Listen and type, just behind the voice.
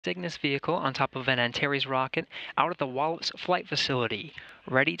Cygnus vehicle on top of an Antares rocket out at the Wallops Flight Facility,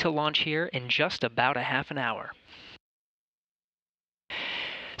 ready to launch here in just about a half an hour.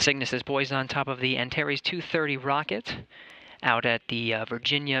 Cygnus is poised on top of the Antares 230 rocket out at the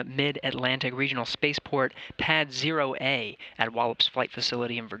Virginia Mid-Atlantic Regional Spaceport Pad 0A at Wallops Flight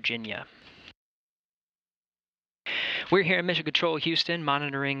Facility in Virginia. We're here in Mission Control Houston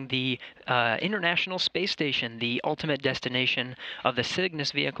monitoring the International Space Station, the ultimate destination of the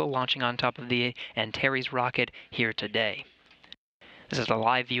Cygnus vehicle launching on top of the Antares rocket here today. This is a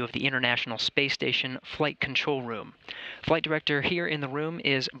live view of the International Space Station Flight Control Room. Flight Director here in the room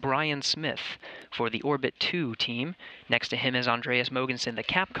is Brian Smith for the Orbit 2 team. Next to him is Andreas Mogensen, the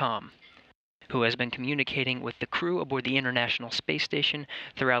Capcom, who has been communicating with the crew aboard the International Space Station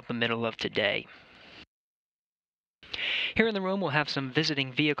throughout the middle of today. Here in the room, we'll have some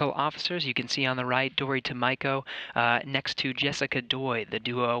visiting vehicle officers. You can see on the right, Dory Tomiko next to Jessica Doy. The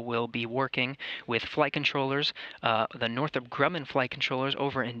duo will be working with flight controllers, the Northrop Grumman flight controllers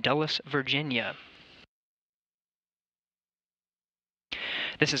over in Dulles, Virginia.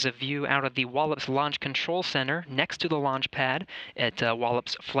 This is a view out of the Wallops Launch Control Center next to the launch pad at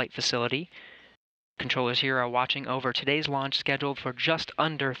Wallops Flight Facility. Controllers here are watching over today's launch scheduled for just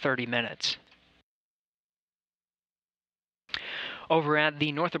under 30 minutes. Over at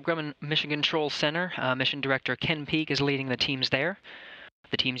the Northrop Grumman Mission Control Center, Mission Director Ken Peake is leading the teams there.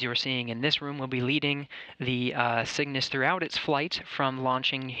 The teams you are seeing in this room will be leading the Cygnus throughout its flight from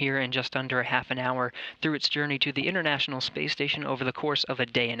launching here in just under a half an hour through its journey to the International Space Station over the course of a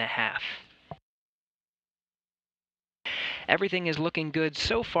day and a half. Everything is looking good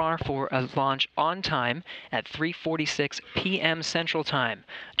so far for a launch on time at 3:46 p.m. Central Time,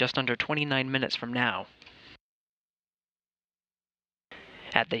 just under 29 minutes from now.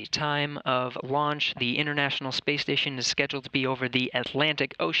 At the time of launch, the International Space Station is scheduled to be over the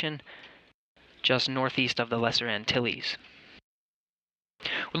Atlantic Ocean, just northeast of the Lesser Antilles.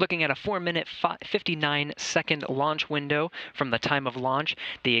 We're looking at a 4-minute, 59-second launch window from the time of launch,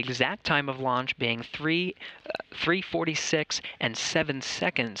 the exact time of launch being 3:46 and 7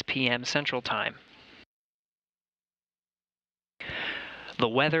 seconds p.m. Central Time. The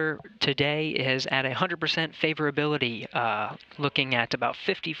weather today is at 100% favorability, looking at about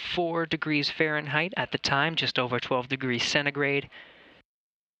 54 degrees Fahrenheit at the time, just over 12 degrees centigrade.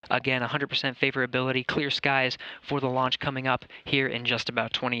 Again, 100% favorability, clear skies for the launch coming up here in just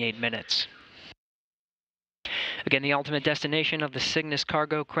about 28 minutes. Again, the ultimate destination of the Cygnus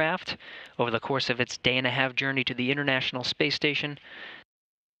cargo craft over the course of its day-and-a-half journey to the International Space Station.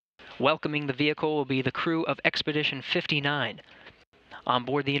 Welcoming the vehicle will be the crew of Expedition 59. On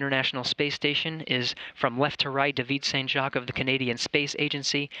board the International Space Station is, from left to right, David St. Jacques of the Canadian Space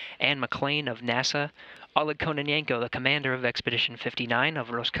Agency, Anne McClain of NASA, Oleg Kononenko, the commander of Expedition 59 of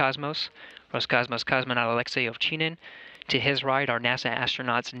Roscosmos cosmonaut Alexei Ovchinin. To his right are NASA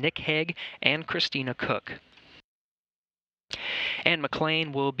astronauts Nick Hague and Christina Cook. Anne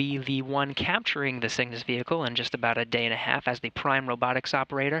McClain will be the one capturing the Cygnus vehicle in just about a day and a half as the prime robotics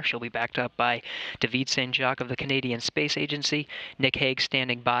operator. She'll be backed up by David St. Jacques of the Canadian Space Agency, Nick Hague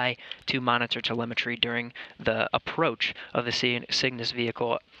standing by to monitor telemetry during the approach of the Cygnus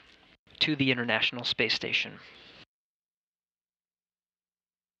vehicle to the International Space Station.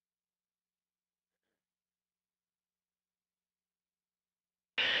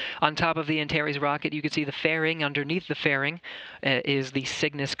 On top of the Antares rocket, you can see the fairing. Underneath the fairing is the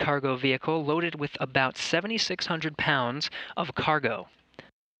Cygnus cargo vehicle, loaded with about 7,600 pounds of cargo.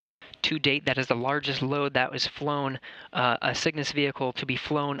 To date, that is the largest load that was flown, a Cygnus vehicle to be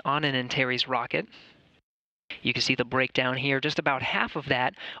flown on an Antares rocket. You can see the breakdown here. Just about half of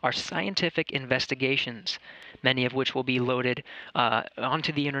that are scientific investigations, many of which will be loaded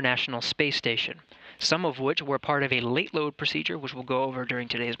onto the International Space Station, some of which were part of a late load procedure, which we'll go over during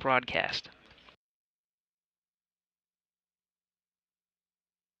today's broadcast.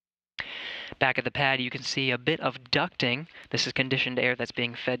 Back at the pad, you can see a bit of ducting. This is conditioned air that's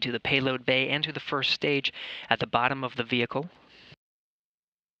being fed to the payload bay and to the first stage at the bottom of the vehicle.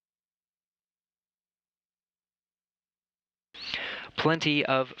 Plenty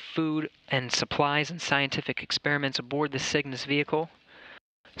of food and supplies and scientific experiments aboard the Cygnus vehicle.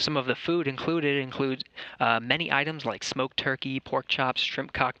 Some of the food include many items like smoked turkey, pork chops,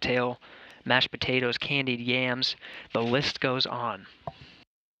 shrimp cocktail, mashed potatoes, candied yams. The list goes on.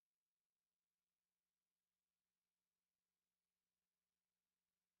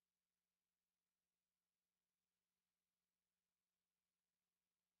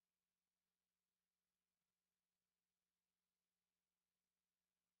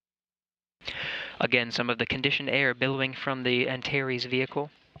 Again, some of the conditioned air billowing from the Antares vehicle.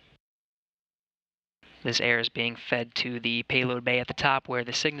 This air is being fed to the payload bay at the top where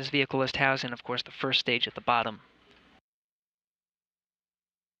the Cygnus vehicle is housed, and of course the first stage at the bottom.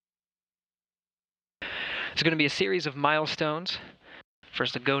 There's going to be a series of milestones.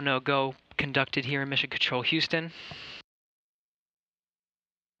 First, a go, no go conducted here in Mission Control Houston.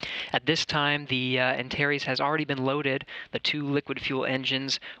 At this time, the Antares has already been loaded, the 2 liquid fuel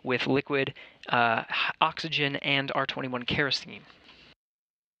engines with liquid oxygen and R21 kerosene.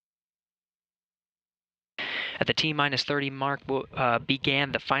 At the T-minus 30 mark,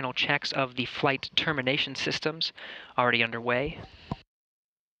 began the final checks of the flight termination systems, already underway.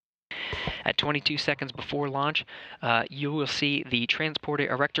 At 22 seconds before launch, you will see the transporter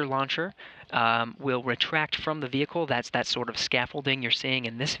erector launcher will retract from the vehicle. That's that sort of scaffolding you're seeing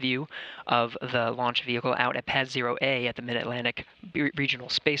in this view of the launch vehicle out at Pad 0A at the Mid-Atlantic Regional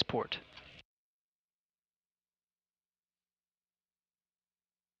Spaceport.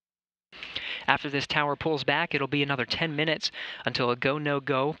 After this tower pulls back, it'll be another 10 minutes until a go, no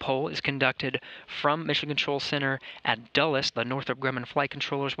go poll is conducted from Mission Control Center at Dulles. The Northrop Grumman flight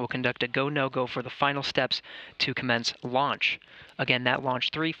controllers will conduct a go, no go for the final steps to commence launch. Again, that launch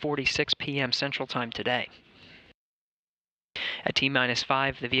 3:46 p.m. Central Time today. At T-minus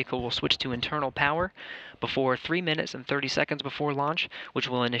 5, the vehicle will switch to internal power before 3 minutes and 30 seconds before launch, which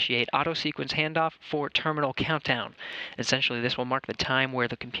will initiate auto-sequence handoff for terminal countdown. Essentially, this will mark the time where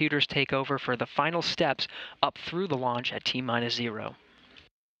the computers take over for the final steps up through the launch at T-minus 0.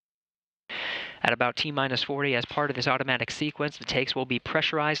 At about T-minus 40, as part of this automatic sequence, the takes will be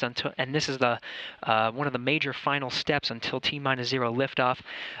pressurized until, and this is the one of the major final steps until T-minus 0 liftoff.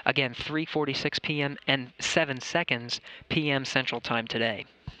 Again, 3:46 p.m. and 7 seconds p.m. Central Time today.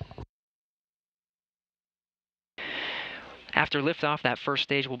 After liftoff, that first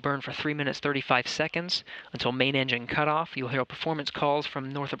stage will burn for 3 minutes 35 seconds until main engine cutoff. You'll hear performance calls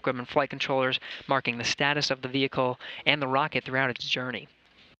from Northrop Grumman flight controllers marking the status of the vehicle and the rocket throughout its journey.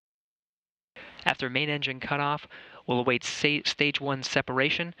 After main engine cutoff, we'll await stage 1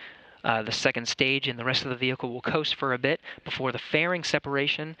 separation. The second stage and the rest of the vehicle will coast for a bit before the fairing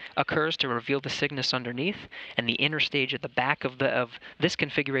separation occurs to reveal the Cygnus underneath, and the inner stage at the back of this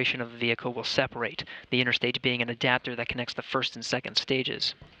configuration of the vehicle will separate, the inner stage being an adapter that connects the first and second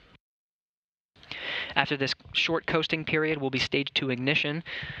stages. After this short coasting period will be stage 2 ignition.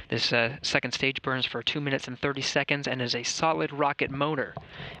 This second stage burns for 2 minutes and 30 seconds and is a solid rocket motor,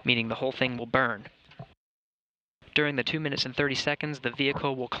 meaning the whole thing will burn. During the 2 minutes and 30 seconds, the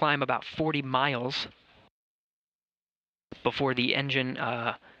vehicle will climb about 40 miles before the engine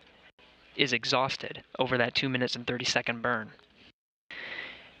is exhausted over that 2 minutes and 30-second burn.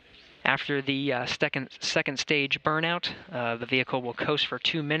 After the second stage burnout, the vehicle will coast for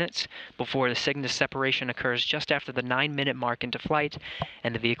 2 minutes before the Cygnus separation occurs just after the 9-minute mark into flight,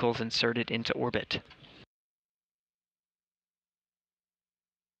 and the vehicle is inserted into orbit.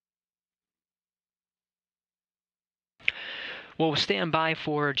 We'll stand by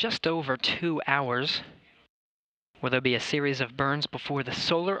for just over 2 hours, where there'll be a series of burns before the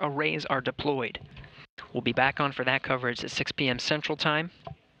solar arrays are deployed. We'll be back on for that coverage at 6 p.m. Central Time.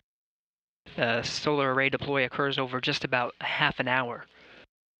 Solar array deploy occurs over just about half an hour.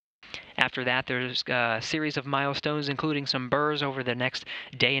 After that, there's a series of milestones, including some burrs over the next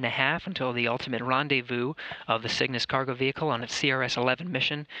day and a half until the ultimate rendezvous of the Cygnus cargo vehicle on its CRS-11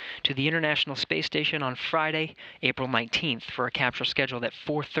 mission to the International Space Station on Friday, April 19th, for a capture scheduled at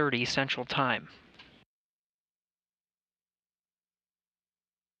 4:30 Central Time.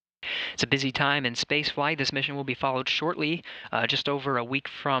 It's a busy time in spaceflight. This mission will be followed shortly, just over a week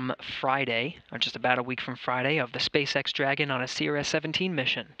from Friday, or just about a week from Friday, of the SpaceX Dragon on a CRS-17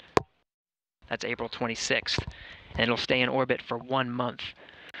 mission. That's April 26th, and it'll stay in orbit for 1 month.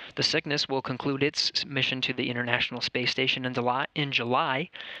 The Cygnus will conclude its mission to the International Space Station in July,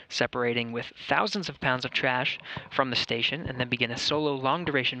 separating with thousands of pounds of trash from the station, and then begin a solo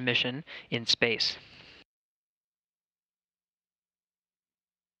long-duration mission in space.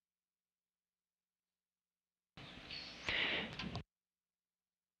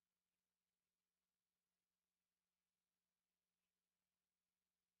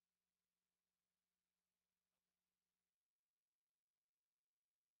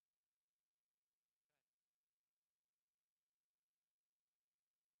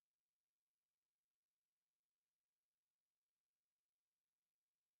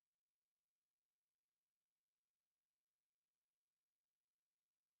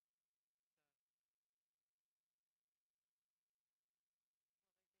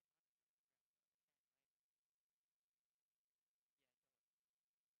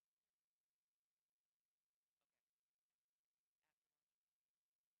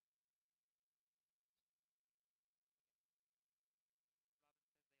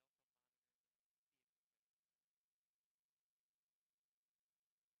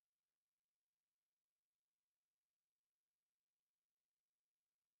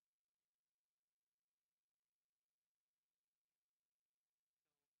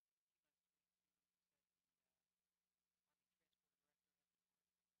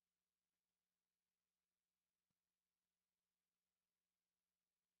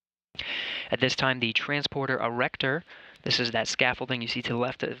 At this time, the transporter erector, this is that scaffolding you see to the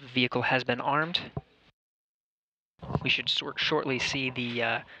left, the vehicle has been armed. We should shortly see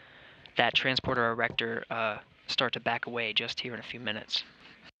that transporter erector start to back away just here in a few minutes.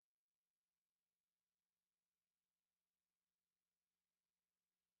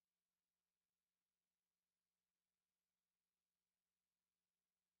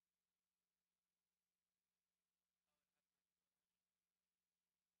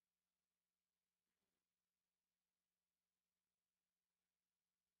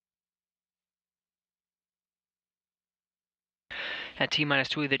 At T-minus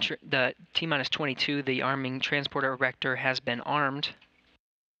 22, the arming transporter erector has been armed.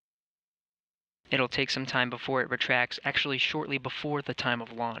 It'll take some time before it retracts, actually shortly before the time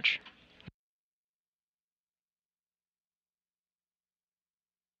of launch.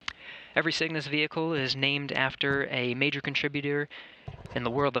 Every Cygnus vehicle is named after a major contributor in the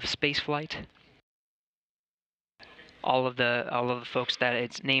world of spaceflight. All of the folks that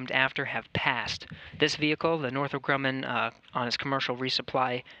it's named after have passed. This vehicle, the Northrop Grumman, on its commercial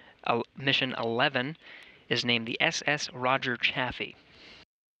resupply mission 11, is named the SS Roger Chaffee.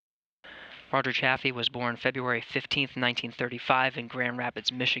 Roger Chaffee was born February 15, 1935 in Grand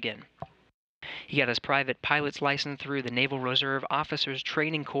Rapids, Michigan. He got his private pilot's license through the Naval Reserve Officers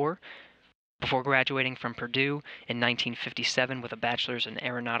Training Corps before graduating from Purdue in 1957 with a bachelor's in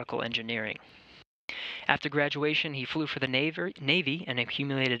aeronautical engineering. After graduation, he flew for the Navy and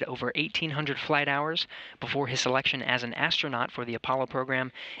accumulated over 1,800 flight hours before his selection as an astronaut for the Apollo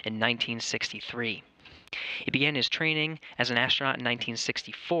program in 1963. He began his training as an astronaut in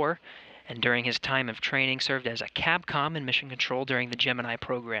 1964, and during his time of training served as a CABCOM in mission control during the Gemini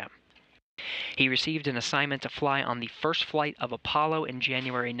program. He received an assignment to fly on the first flight of Apollo in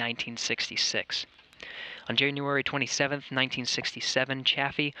January 1966. On January 27, 1967,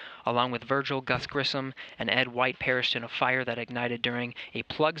 Chaffee, along with Virgil Gus Grissom and Ed White, perished in a fire that ignited during a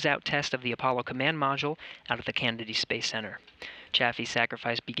plugs-out test of the Apollo command module out at the Kennedy Space Center. Chaffee's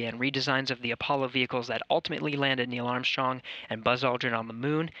sacrifice began redesigns of the Apollo vehicles that ultimately landed Neil Armstrong and Buzz Aldrin on the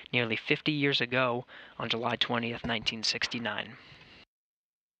moon nearly 50 years ago on July 20, 1969.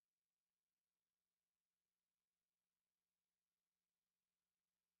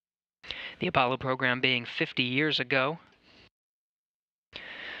 The Apollo program being 50 years ago.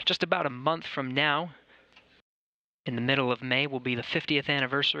 Just about a month from now, in the middle of May, will be the 50th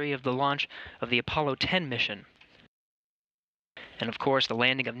anniversary of the launch of the Apollo 10 mission. And of course, the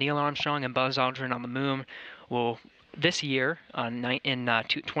landing of Neil Armstrong and Buzz Aldrin on the moon will, this year, in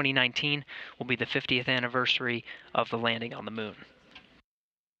 2019, will be the 50th anniversary of the landing on the moon.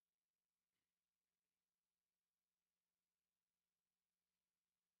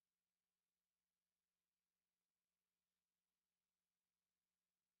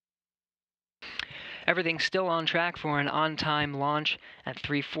 Everything's still on track for an on-time launch at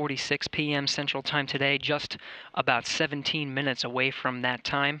 3:46 p.m. Central Time today, just about 17 minutes away from that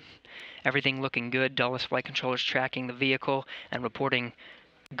time. Everything looking good. Dulles Flight Controllers tracking the vehicle and reporting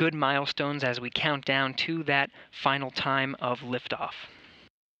good milestones as we count down to that final time of liftoff.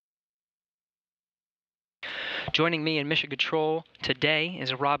 Joining me in Mission Control today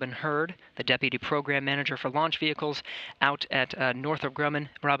is Robin Hurd, the Deputy Program Manager for Launch Vehicles out at Northrop Grumman.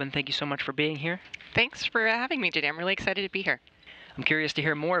 Robin, thank you so much for being here. Thanks for having me today. I'm really excited to be here. I'm curious to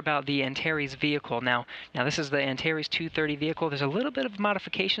hear more about the Antares vehicle. Now this is the Antares 230 vehicle. There's a little bit of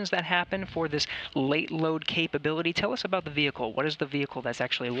modifications that happen for this late load capability. Tell us about the vehicle. What is the vehicle that's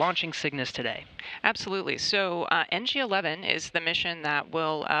actually launching Cygnus today? Absolutely. So NG-11 is the mission that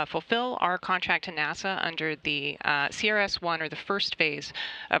will fulfill our contract to NASA under the CRS-1, or the first phase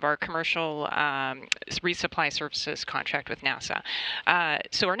of our commercial resupply services contract with NASA.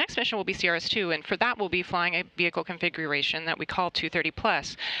 So our next mission will be CRS-2, and for that we'll be flying a vehicle configuration that we call 230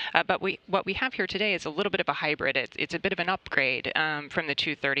 plus, but what we have here today is a little bit of a hybrid. It's a bit of an upgrade from the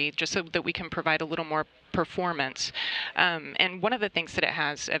 230, just so that we can provide a little more performance. And one of the things that it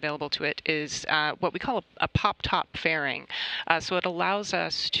has available to it is what we call a pop-top fairing. So it allows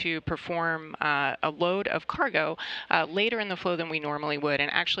us to perform a load of cargo later in the flow than we normally would,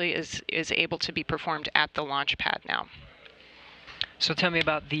 and actually is able to be performed at the launch pad now. So tell me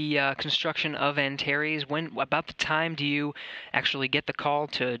about the construction of Antares. About the time do you actually get the call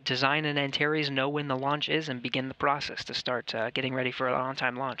to design an Antares, know when the launch is, and begin the process to start getting ready for an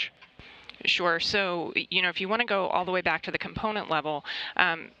on-time launch? Sure. So, if you want to go all the way back to the component level,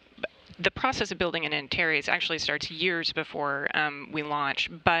 the process of building an Antares actually starts years before we launch.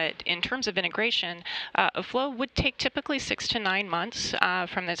 But in terms of integration, a flow would take typically 6 to 9 months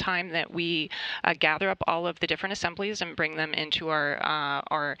from the time that we gather up all of the different assemblies and bring them into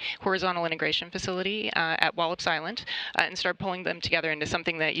our horizontal integration facility at Wallops Island and start pulling them together into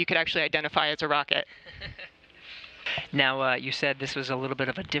something that you could actually identify as a rocket. Now, you said this was a little bit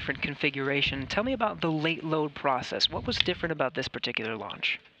of a different configuration. Tell me about the late load process. What was different about this particular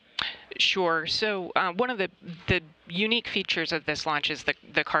launch? Sure. So one of the unique features of this launch is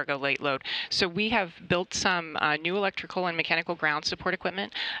the cargo late load. So we have built some new electrical and mechanical ground support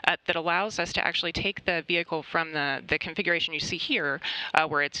equipment that allows us to actually take the vehicle from the configuration you see here,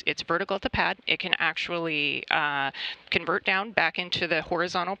 where it's vertical at the pad. It can actually convert down back into the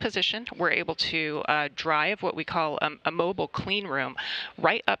horizontal position. We're able to drive what we call a mobile clean room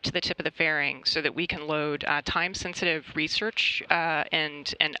right up to the tip of the fairing so that we can load time-sensitive research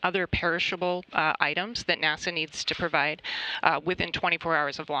and other perishable items that NASA needs to provide within 24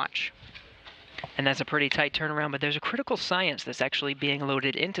 hours of launch. And that's a pretty tight turnaround, but there's a critical science that's actually being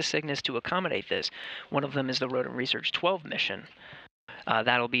loaded into Cygnus to accommodate this. One of them is the Rodent Research 12 mission.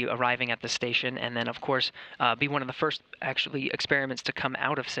 That'll be arriving at the station, and then, of course, be one of the first, actually, experiments to come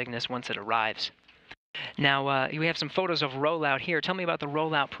out of Cygnus once it arrives. Now, we have some photos of rollout here. Tell me about the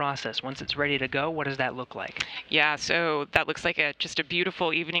rollout process. Once it's ready to go, what does that look like? Yeah, so that looks like just a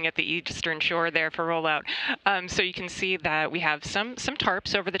beautiful evening at the eastern shore there for rollout. So you can see that we have some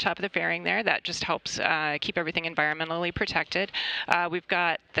tarps over the top of the fairing there. That just helps keep everything environmentally protected. We've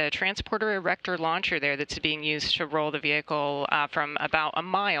got the transporter erector launcher there that's being used to roll the vehicle from about a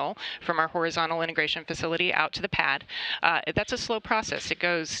mile from our horizontal integration facility out to the pad. That's a slow process. It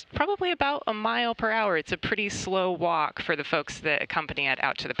goes probably about a mile per hour. It's a pretty slow walk for the folks that accompany it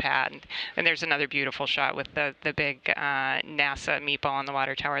out to the pad. And there's another beautiful shot with the big NASA meatball on the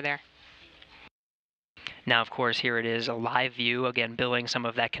water tower there. Now, of course, here it is, a live view, again, billing some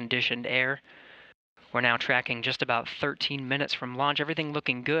of that conditioned air. We're now tracking just about 13 minutes from launch. Everything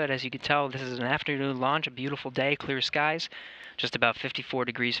looking good. As you can tell, this is an afternoon launch, a beautiful day, clear skies, just about 54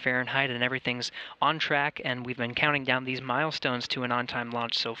 degrees Fahrenheit, and everything's on track, and we've been counting down these milestones to an on-time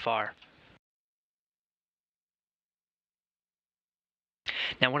launch so far.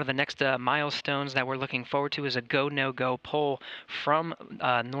 Now, one of the next milestones that we're looking forward to is a go, no-go poll from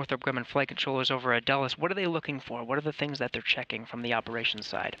Northrop Grumman flight controllers over at Dulles. What are they looking for? What are the things that they're checking from the operations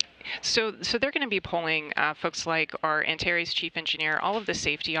side? So they're going to be polling folks like our Antares chief engineer, all of the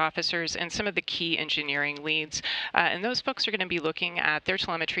safety officers, and some of the key engineering leads. And those folks are going to be looking at their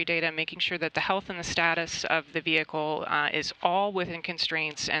telemetry data, making sure that the health and the status of the vehicle is all within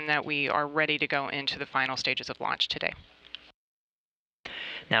constraints and that we are ready to go into the final stages of launch today.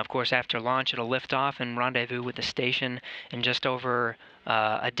 Now, of course, after launch, it'll lift off and rendezvous with the station in just over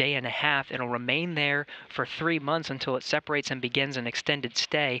a day and a half. It'll remain there for 3 months until it separates and begins an extended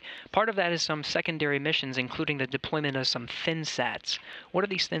stay. Part of that is some secondary missions, including the deployment of some ThinSats. What are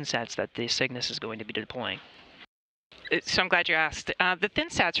these ThinSats that the Cygnus is going to be deploying? So I'm glad you asked. The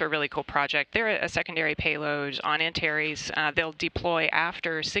ThinSats are a really cool project. They're a secondary payload on Antares. They'll deploy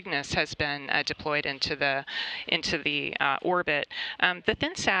after Cygnus has been deployed into the orbit. The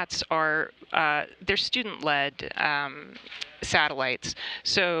ThinSats are they're student-led satellites.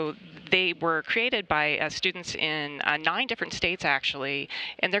 So they were created by students in 9 different states, actually,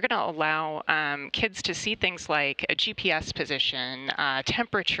 and they're going to allow kids to see things like a GPS position,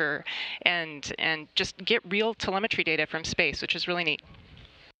 temperature, and just get real telemetry data from space, which is really neat.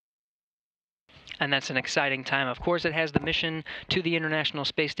 And that's an exciting time. Of course, it has the mission to the International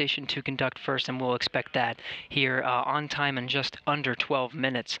Space Station to conduct first, and we'll expect that here on time in just under 12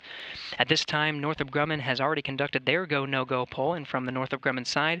 minutes. At this time, Northrop Grumman has already conducted their go, no-go poll, and from the Northrop Grumman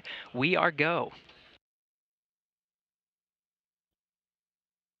side, we are go.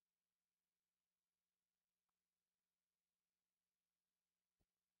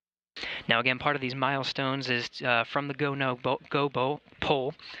 Now, again, part of these milestones is from the go, no-go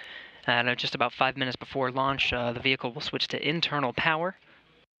poll. Just about 5 minutes before launch, the vehicle will switch to internal power,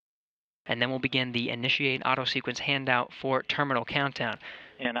 and then we'll begin the initiate auto sequence handout for terminal countdown.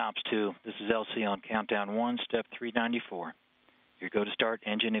 And Ops 2, this is LC on countdown 1, step 394. Your go to start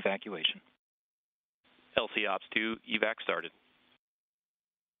engine evacuation. LC Ops 2, evac started.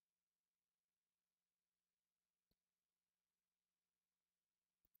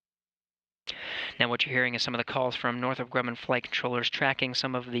 Now what you're hearing is some of the calls from Northrop Grumman flight controllers tracking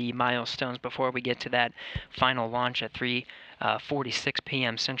some of the milestones before we get to that final launch at 3:46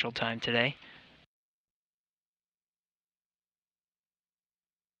 p.m. Central Time today.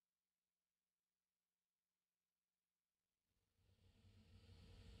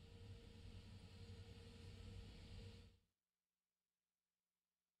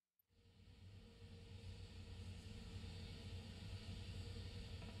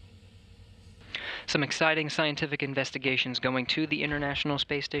 Some exciting scientific investigations going to the International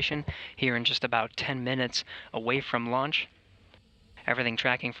Space Station here in just about 10 minutes away from launch. Everything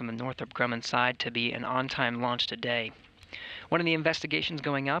tracking from the Northrop Grumman side to be an on-time launch today. One of the investigations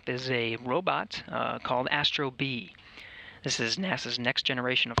going up is a robot called Astro B. This is NASA's next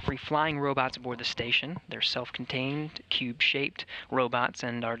generation of free-flying robots aboard the station. They're self-contained, cube-shaped robots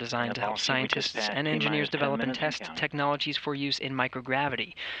and are designed to help scientists and engineers develop and test technologies for use in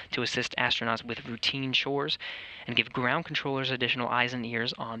microgravity to assist astronauts with routine chores and give ground controllers additional eyes and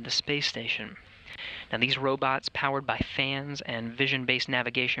ears on the space station. Now, these robots, powered by fans and vision-based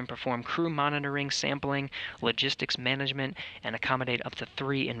navigation, perform crew monitoring, sampling, logistics management, and accommodate up to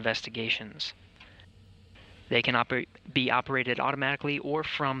 3 investigations. They can be operated automatically or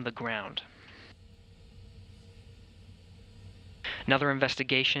from the ground. Another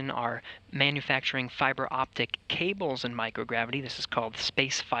investigation are manufacturing fiber optic cables in microgravity. This is called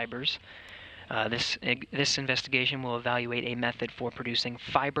space fibers. This investigation will evaluate a method for producing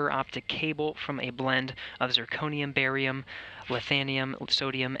fiber optic cable from a blend of zirconium, barium, lithium,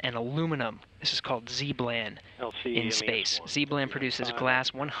 sodium, and aluminum. This is called Z-blan in space. Z-blan produces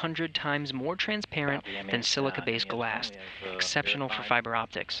glass 100 times more transparent than silica-based glass, exceptional for fiber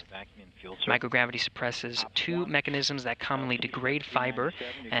optics. Microgravity suppresses 2 mechanisms that commonly degrade fiber,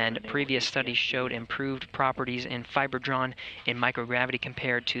 and previous studies showed improved properties in fiber drawn in microgravity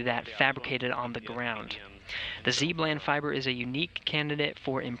compared to that fabricated on the ground. The Z-blan fiber is a unique candidate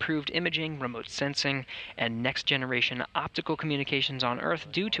for improved imaging, remote sensing, and next-generation optical communications on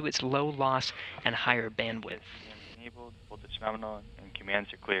Earth due to its low loss and higher bandwidth. Enabled, voltage nominal, and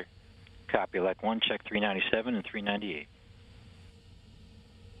commands are clear. Copy. Elect 1, check 397 and 398.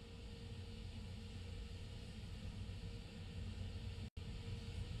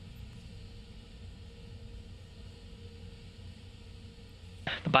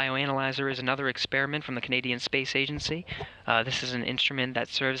 The bioanalyzer is another experiment from the Canadian Space Agency. This is an instrument that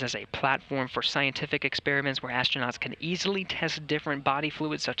serves as a platform for scientific experiments where astronauts can easily test different body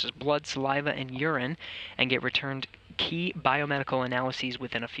fluids such as blood, saliva, and urine and get returned key biomedical analyses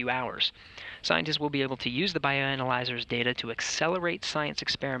within a few hours. Scientists will be able to use the bioanalyzer's data to accelerate science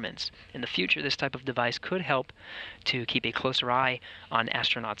experiments. In the future, this type of device could help to keep a closer eye on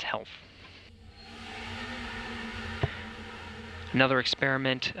astronauts' health. Another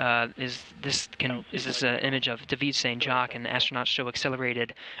experiment is this image of David St. Jacques, and astronauts show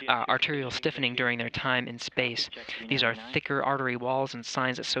accelerated arterial stiffening during their time in space. These are thicker artery walls and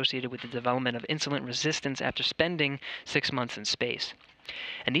signs associated with the development of insulin resistance after spending 6 months in space.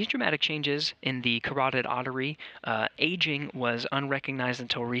 And these dramatic changes in the carotid artery, aging was unrecognized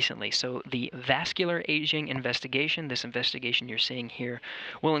until recently. So the vascular aging investigation, this investigation you're seeing here,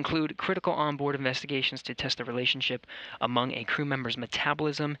 will include critical onboard investigations to test the relationship among a crew member's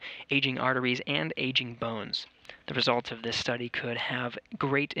metabolism, aging arteries, and aging bones. The results of this study could have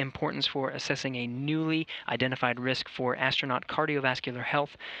great importance for assessing a newly identified risk for astronaut cardiovascular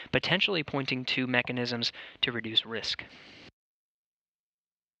health, potentially pointing to mechanisms to reduce risk.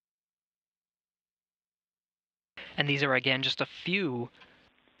 And these are, again, just a few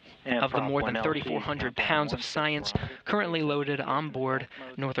of the more than 3,400 pounds of science currently loaded on board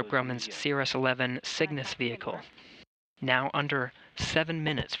Northrop Grumman's CRS-11 Cygnus vehicle, now under 7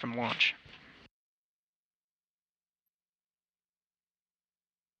 minutes from launch.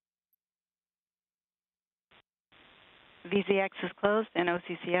 VZX is closed and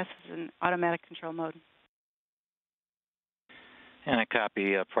OCCS is in automatic control mode. And I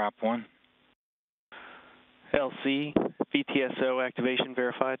copy prop 1. LC, VTSO activation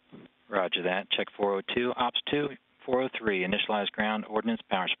verified. Roger that. Check 402. Ops 2, 403. Initialize ground ordnance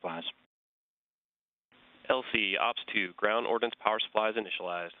power supplies. LC, Ops 2, ground ordnance power supplies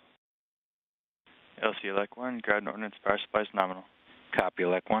initialized. LC, elect 1, ground ordnance power supplies nominal. Copy.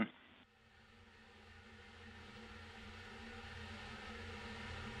 Elect 1.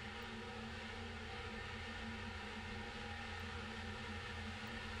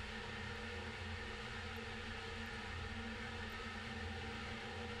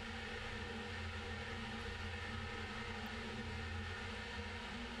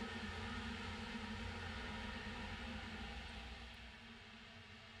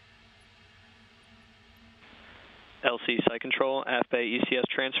 LC site control, AFBA ECS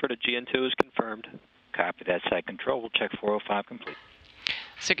transfer to GN2 is confirmed. Copy that. Site control. We'll check 405 complete.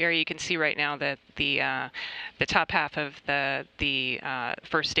 So Gary, you can see right now that the top half of the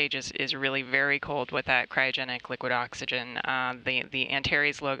first stage is really very cold with that cryogenic liquid oxygen. The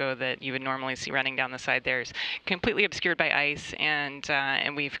Antares logo that you would normally see running down the side there is completely obscured by ice, and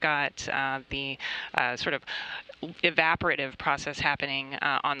we've got the sort of evaporative process happening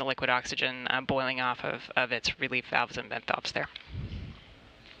on the liquid oxygen boiling off of its relief valves and vent valves there.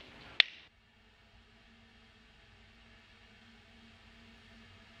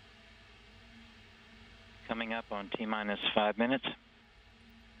 Coming up on T-minus 5 minutes.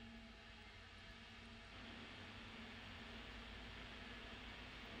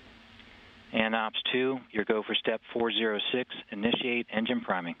 And Ops 2, your go for step 406, initiate engine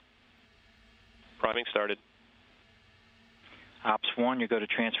priming. Priming started. Ops 1, you go to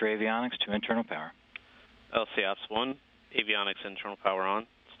transfer avionics to internal power. LC Ops 1, avionics internal power on,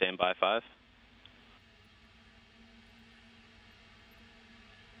 standby 5.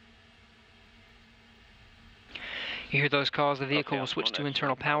 You hear those calls, the vehicle will switch to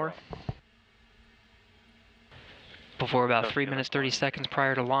internal power. Before about 3 minutes 30 seconds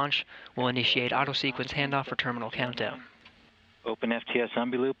prior to launch, we'll initiate auto sequence handoff for terminal countdown. Open FTS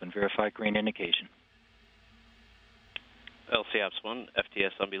umbi-loop and verify green indication. LC Ops 1,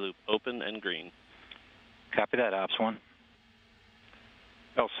 FTS umbi-loop open and green. Copy that, Ops 1.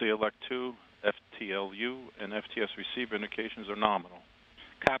 LC Elect 2, FTLU, and FTS receiver indications are nominal.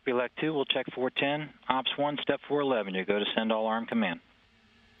 Copy Elect 2, we'll check 410. Ops 1, step 411, you go to send all arm command.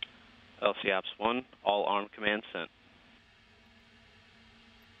 LC Ops 1, all arm command sent.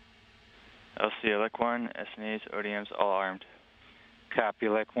 LC Elect 1, SNAs, ODMs, all armed. Copy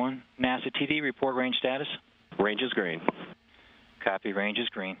Elect 1. NASA TD, report range status. Range is green. Copy, range is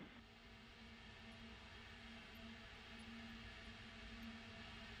green.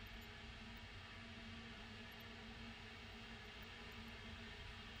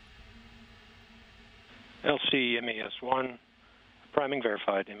 LC MES1, priming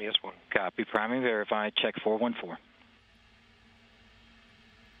verified, MES1. Copy, priming verified, check 414.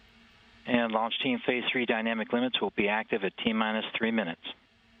 And launch team phase 3 dynamic limits will be active at T-minus 3 minutes.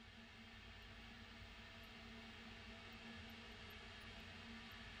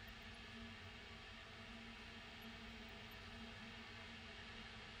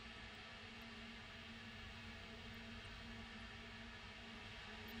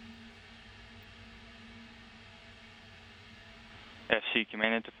 FC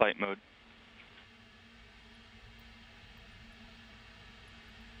command into flight mode.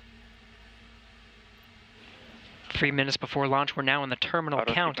 Three minutes before launch, we're now in the terminal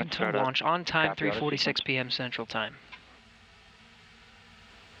Auto count sequence until startup. launch on time, Copy, auto 3:46 p.m. Central Time.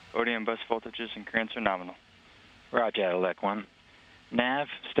 ODM bus voltages and currents are nominal. Roger, Elect 1. Nav,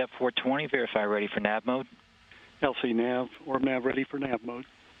 step 420, verify ready for nav mode. LC nav, orb nav ready for nav mode.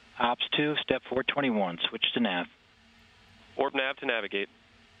 Ops 2, step 421, switch to nav. Orb nav to navigate.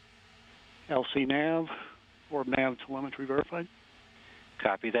 LC nav, orb nav telemetry verified.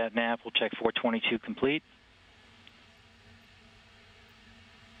 Copy that, nav. We'll check 422 complete.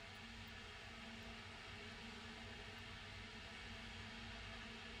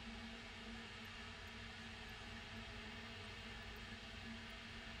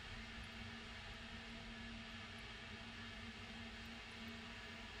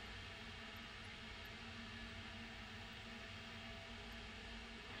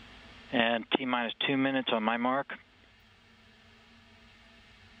 And T-minus 2 minutes on my mark.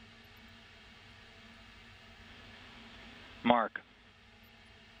 Mark.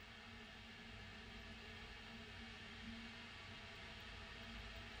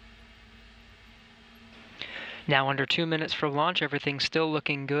 Now under 2 minutes for launch, everything's still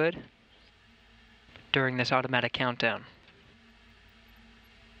looking good during this automatic countdown.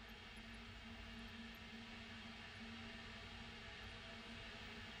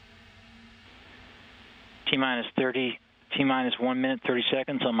 T-minus 30, T-minus 1 minute, 30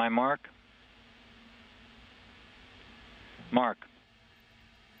 seconds on my mark. Mark.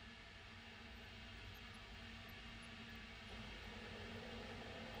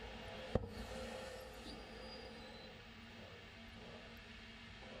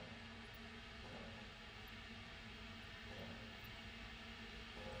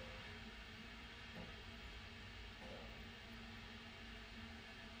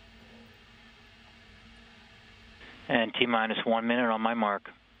 And T-minus 1 minute on my mark.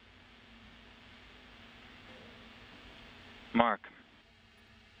 Mark.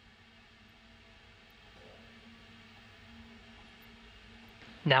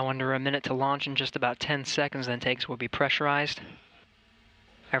 Now under a minute to launch, and just about 10 seconds then tanks will be pressurized.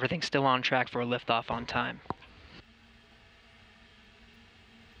 Everything's still on track for a liftoff on time.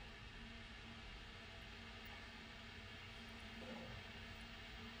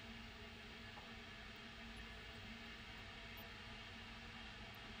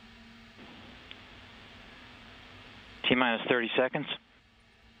 T-minus 30 seconds.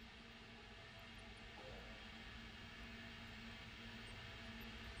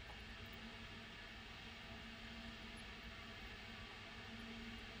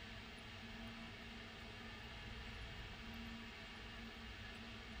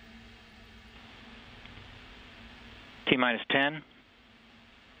 T-minus 10.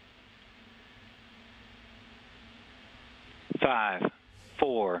 5,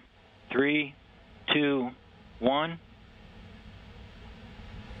 4, 3, 2, 1.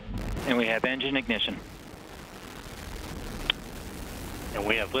 And we have engine ignition. And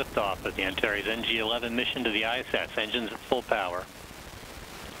we have liftoff of the Antares NG-11 mission to the ISS. Engines at full power.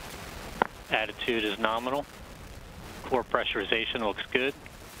 Attitude is nominal. Core pressurization looks good.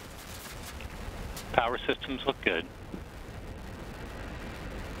 Power systems look good.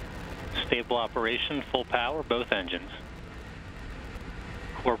 Stable operation, full power, both engines.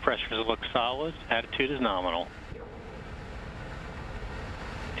 Core pressures look solid. Attitude is nominal.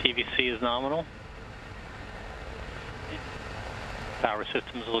 TVC is nominal. Power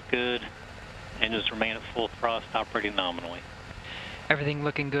systems look good. Engines remain at full thrust, operating nominally. Everything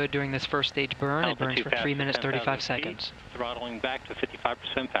looking good during this first stage burn. It burns for 3 minutes, 35 seconds. Throttling back to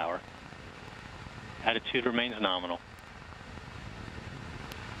 55% power. Attitude remains nominal.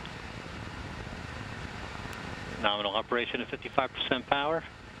 Nominal operation at 55% power.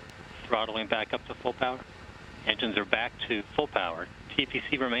 Throttling back up to full power. Engines are back to full power.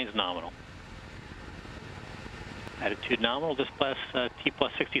 TPC remains nominal. Attitude nominal, T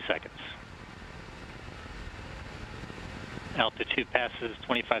plus 60 seconds. Altitude passes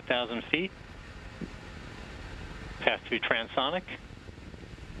 25,000 feet. Pass through transonic.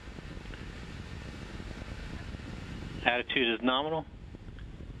 Attitude is nominal.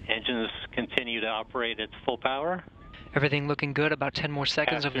 Engines continue to operate at full power. Everything looking good. About 10 more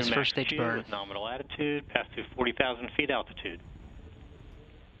seconds of this first stage burn. With nominal attitude. Pass through 40,000 feet altitude.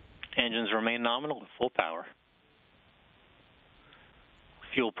 Engines remain nominal at full power.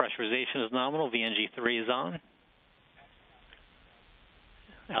 Fuel pressurization is nominal. VNG3 is on.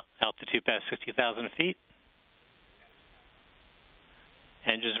 Altitude past 60,000 feet.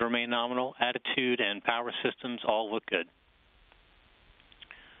 Engines remain nominal. Attitude and power systems all look good.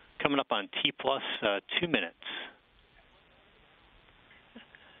 Coming up on T plus 2 minutes.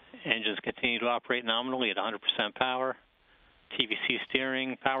 Engines continue to operate nominally at 100% power. TVC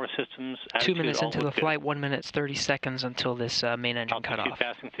steering, power systems, attitude, 2 minutes into the good. flight, 1 minute 30 seconds until this main engine cut off.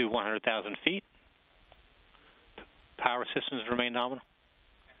 Passing through 100,000 feet. Power systems remain nominal.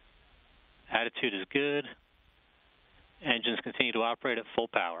 Attitude is good. Engines continue to operate at full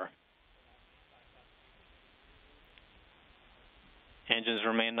power. Engines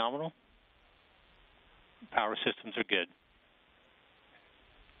remain nominal. Power systems are good.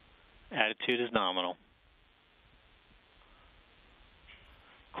 Attitude is nominal.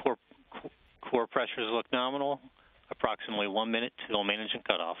 Core pressures look nominal. Approximately 1 minute till main engine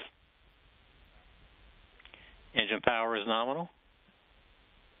cutoff. Engine power is nominal.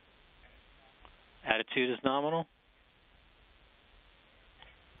 Attitude is nominal.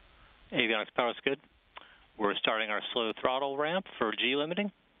 Avionics power is good. We're starting our slow throttle ramp for G limiting.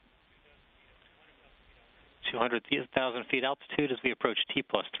 200,000 feet altitude as we approach T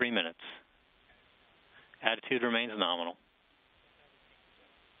plus 3 minutes. Attitude remains nominal.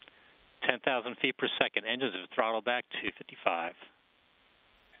 10,000 feet per second. Engines have throttled back to 55.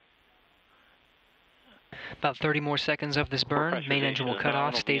 About 30 more seconds of this burn. Main engine will cut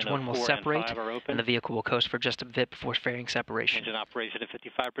off. Stage 1 will separate, and the vehicle will coast for just a bit before fairing separation. Engine operation at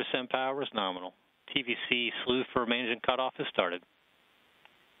 55% power is nominal. TVC slew for main engine cutoff has started.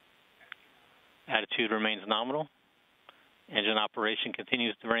 Attitude remains nominal. Engine operation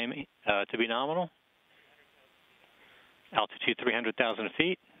continues to be nominal. Altitude 300,000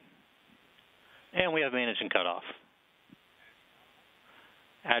 feet. And we have main engine cutoff.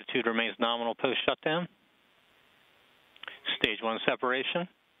 Attitude remains nominal post-shutdown. Stage 1 separation.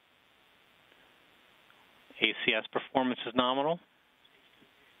 ACS performance is nominal.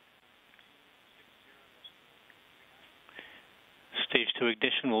 Stage 2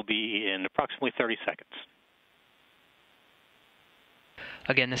 ignition will be in approximately 30 seconds.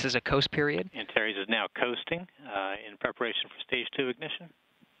 Again, this is a coast period. Antares is now coasting in preparation for Stage 2 ignition.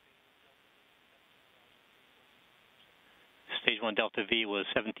 Stage 1 delta V was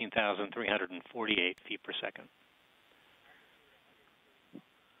 17,348 feet per second.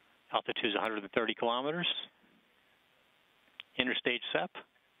 Altitude is 130 kilometers. Interstage SEP.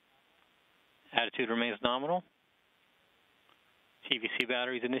 Attitude remains nominal. TVC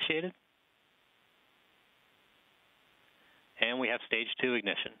batteries initiated. And we have Stage 2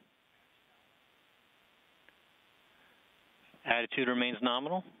 ignition. Attitude remains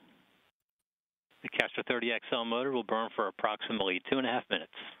nominal. The Castor 30 XL motor will burn for approximately 2.5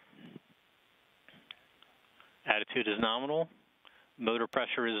 minutes. Attitude is nominal. Motor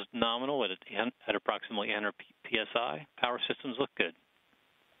pressure is nominal at approximately 100 psi. Power systems look good.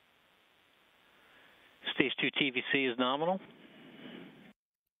 Stage 2 TVC is nominal.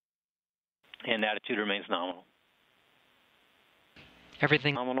 And attitude remains nominal.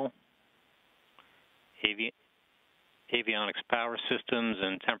 Everything nominal. Avionics power systems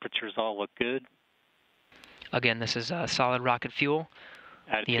and temperatures all look good. Again, this is solid rocket fuel.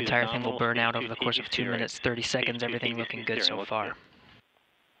 The entire thing will burn out over the course of 2 minutes, 30 seconds. Everything looking good so far.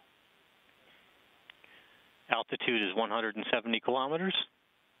 Altitude is 170 kilometers.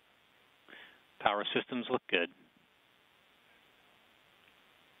 Power systems look good.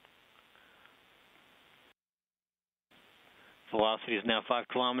 Velocity is now 5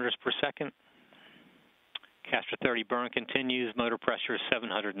 kilometers per second. Castor 30 burn continues. Motor pressure is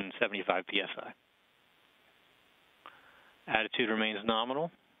 775 psi. Attitude remains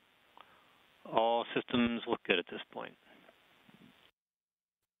nominal. All systems look good at this point.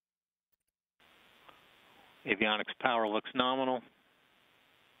 Avionics power looks nominal.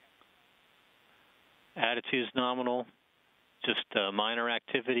 Attitude is nominal. Just minor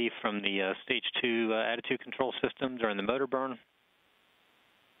activity from the stage 2 attitude control system during the motor burn.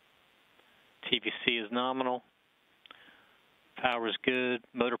 TVC is nominal. Power is good.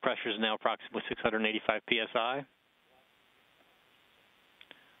 Motor pressure is now approximately 685 psi.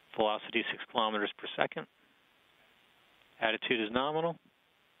 Velocity 6 kilometers per second. Attitude is nominal.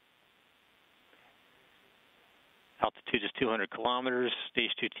 Altitude is 200 kilometers.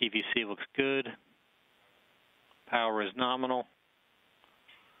 Stage 2 TVC looks good. Power is nominal.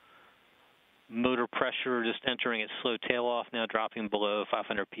 Motor pressure just entering its slow tail off, now dropping below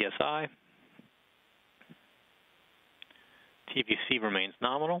 500 psi. TVC remains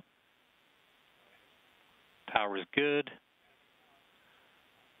nominal. Power is good.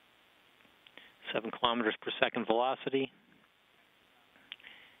 7 kilometers per second velocity.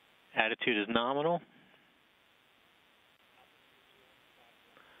 Attitude is nominal.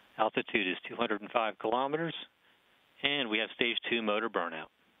 Altitude is 205 kilometers. And we have stage 2 motor burnout.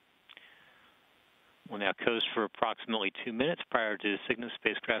 We'll now coast for approximately 2 minutes prior to Cygnus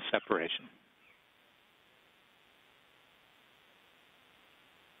spacecraft separation.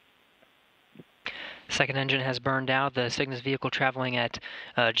 Second engine has burned out. The Cygnus vehicle traveling at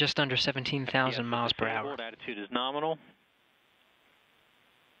just under 17,000 miles per hour. Attitude is nominal.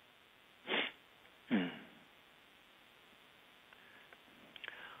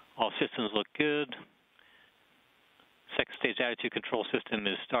 All systems look good. Second stage attitude control system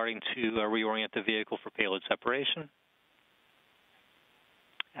is starting to reorient the vehicle for payload separation.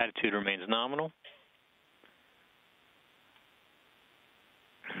 Attitude remains nominal.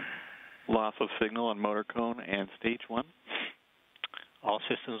 Loss of signal on motor cone and stage 1. All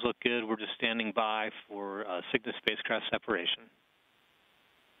systems look good. We're just standing by for Cygnus spacecraft separation.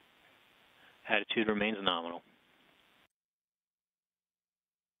 Attitude remains nominal.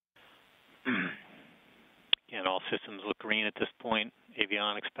 Again, all systems look green at this point.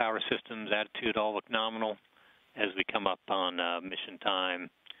 Avionics, power systems, attitude all look nominal as we come up on mission time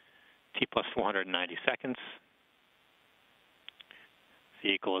T plus 490 seconds.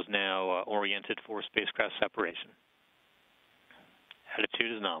 Vehicle is now oriented for spacecraft separation.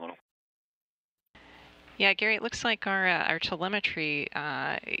 Attitude is nominal. Yeah, Gary, it looks like our telemetry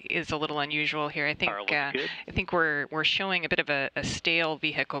is a little unusual here. I think we're showing a bit of a stale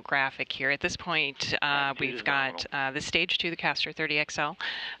vehicle graphic here. At this point, we've got the stage 2, the Castor 30 XL,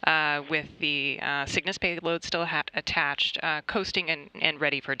 with the Cygnus payload still attached, coasting and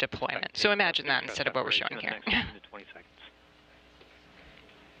ready for deployment. So imagine that instead of what we're showing here.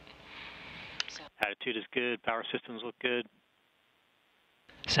 Attitude is good. Power systems look good.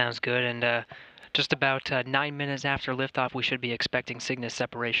 Sounds good. And just about 9 minutes after liftoff, we should be expecting Cygnus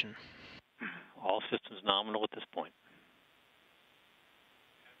separation. All systems nominal at this point.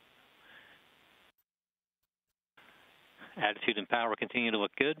 Attitude and power continue to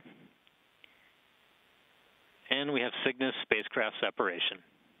look good. And we have Cygnus spacecraft separation.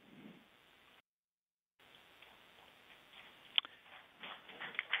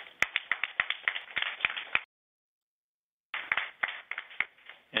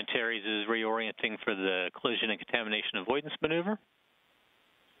 Antares is reorienting for the collision and contamination avoidance maneuver.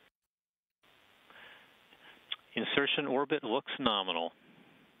 Insertion orbit looks nominal.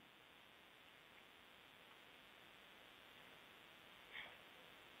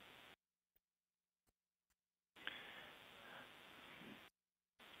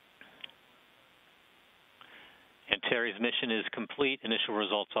 Antares mission is complete. Initial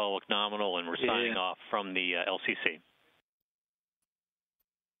results all look nominal, and we're signing off from the LCC.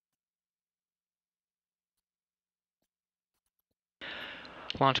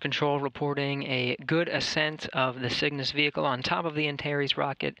 Launch Control reporting a good ascent of the Cygnus vehicle on top of the Antares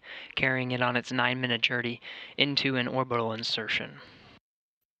rocket, carrying it on its 9-minute journey into an orbital insertion.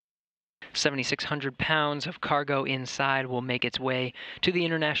 7,600 pounds of cargo inside will make its way to the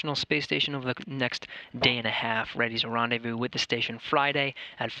International Space Station over the next day and a half, ready to rendezvous with the station Friday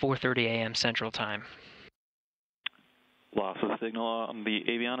at 4:30 a.m. Central Time. Loss of signal on the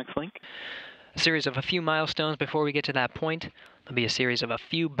avionics link. A series of a few milestones before we get to that point. There'll be a series of a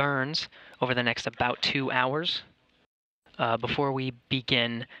few burns over the next about 2 hours before we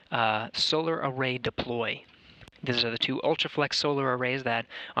begin solar array deploy. These are the two Ultraflex solar arrays that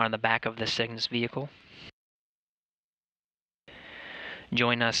are on the back of the Cygnus vehicle.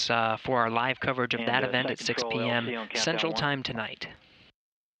 Join us for our live coverage of that event at 6 p.m. Central Time tonight.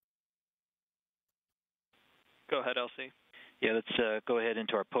 Go ahead, LC. Yeah, let's go ahead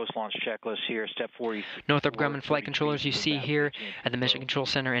into our post-launch checklist here. Step 4. Northrop Grumman flight controllers you see here at the Mission Control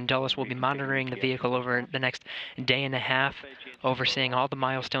Center in Dulles will be monitoring the vehicle over the next day and a half, overseeing all the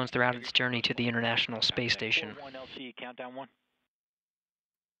milestones throughout its journey to the International Space Station.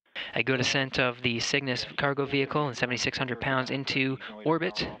 A good ascent of the Cygnus cargo vehicle and 7,600 pounds into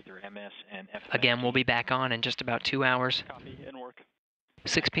orbit. Again, we'll be back on in just about 2 hours.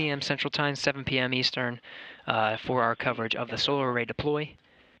 6 p.m. Central Time, 7 p.m. Eastern, for our coverage of the solar array deploy.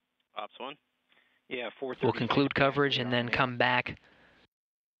 Ops 1. Yeah, 4:30. We'll conclude coverage and then come back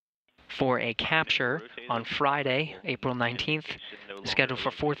for a capture on Friday, April 19th, scheduled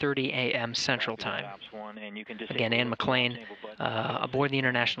for 4:30 a.m. Central Time. Again, Ann McLean aboard the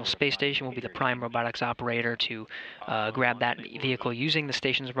International Space Station will be the prime robotics operator to grab that vehicle using the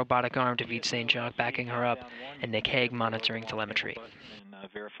station's robotic arm, David St. Jacques backing her up, and Nick Hague monitoring telemetry.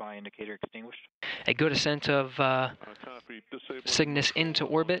 Verify indicator extinguished. A good ascent of Cygnus into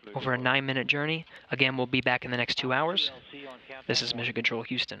orbit over a 9-minute journey. Again, we'll be back in the next 2 hours. This is Mission Control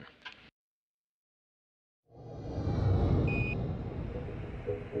Houston.